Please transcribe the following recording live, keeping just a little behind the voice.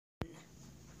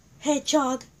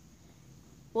Hedgehog,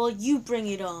 well, you bring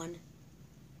it on,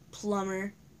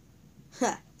 plumber.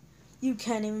 Ha, you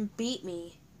can't even beat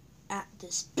me at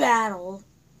this battle.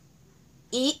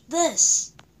 Eat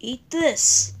this. Eat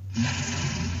this.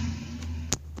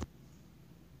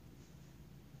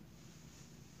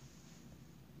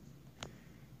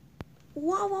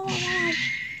 Wow, wow, wow,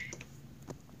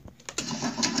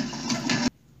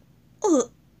 wow.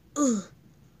 Ugh.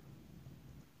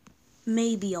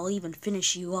 Maybe I'll even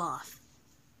finish you off.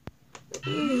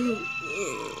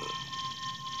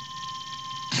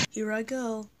 Here I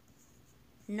go.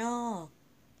 No.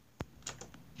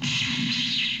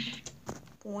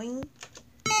 Boing.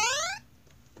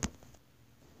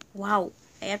 Wow,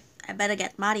 I better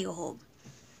get Mario home.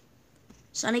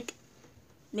 Sonic,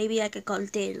 maybe I could call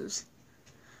Tails.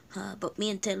 But me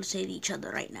and Tails hate each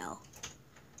other right now.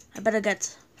 I better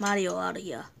get Mario out of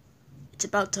here. It's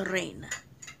about to rain.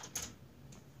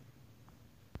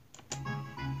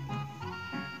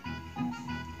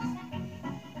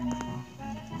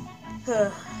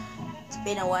 It's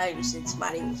been a while since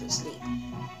Mario was asleep.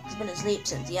 He's been asleep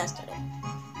since yesterday.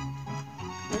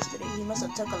 Yesterday he must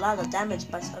have took a lot of damage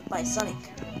by Sonic.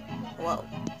 Whoa.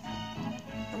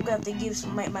 I'm gonna have to give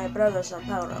my brother some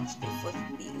power-ups before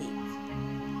we leave.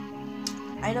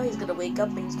 I know he's gonna wake up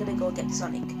and he's gonna go get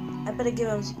Sonic. I better give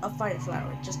him a fire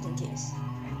flower just in case.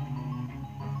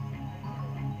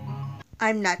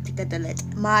 I'm not gonna let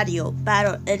Mario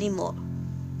battle anymore.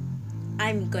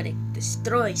 I'm gonna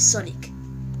destroy Sonic.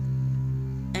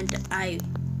 And I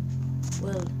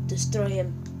will destroy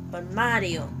him, but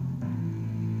Mario.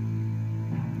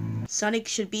 Sonic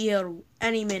should be here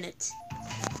any minute.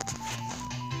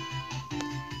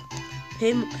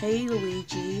 Hey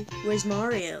Luigi, where's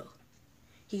Mario?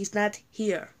 He's not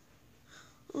here.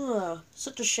 Oh,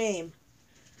 such a shame.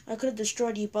 I could have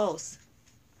destroyed you both.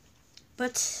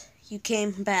 But you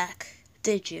came back,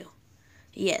 did you?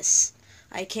 Yes,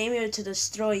 I came here to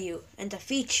destroy you and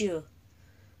defeat you.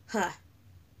 Huh.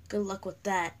 Good luck with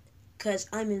that, cause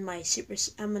I'm in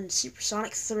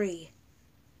Supersonic 3.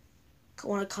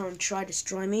 Wanna come and try to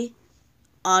destroy me?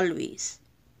 Always.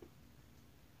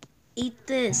 Eat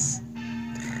this.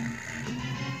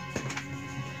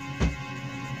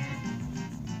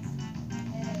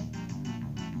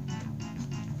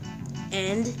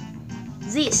 And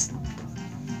this.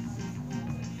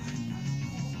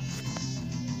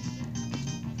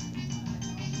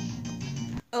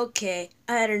 Okay,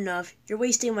 I had enough. You're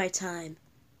wasting my time.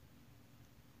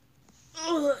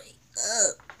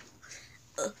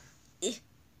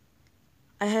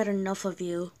 I had enough of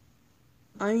you.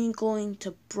 I'm going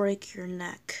to break your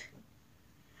neck.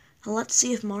 Now let's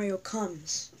see if Mario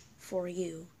comes for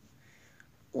you.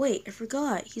 Wait, I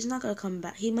forgot. He's not gonna come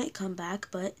back. He might come back,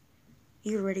 but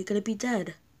you're already gonna be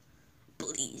dead.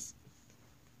 Please.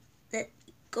 Let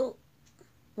me go.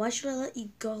 Why should I let you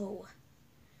go?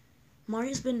 I've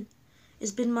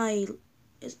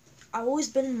always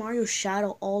been in Mario's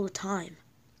shadow all the time.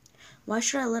 Why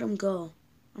should I let him go?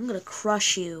 I'm gonna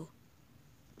crush you.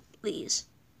 Please,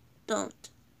 don't.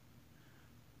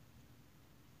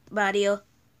 Mario,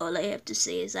 all I have to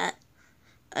say is that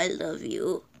I love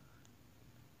you.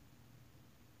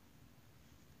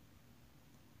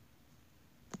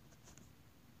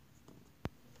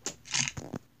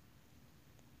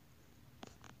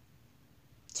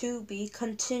 To be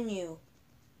continued.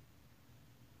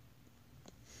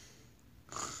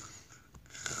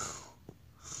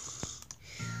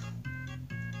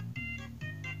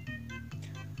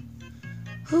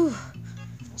 Whew.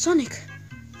 Sonic.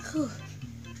 Whew.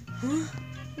 Huh?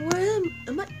 Where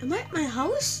am I? Am I at my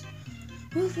house?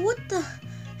 What the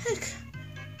heck?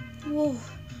 Whoa.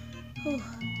 Oh.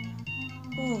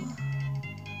 Oh.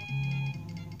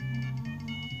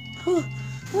 Oh.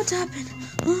 What happened?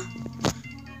 Huh?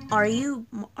 Are you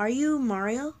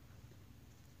Mario?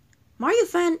 Mario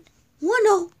fan?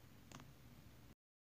 1-0.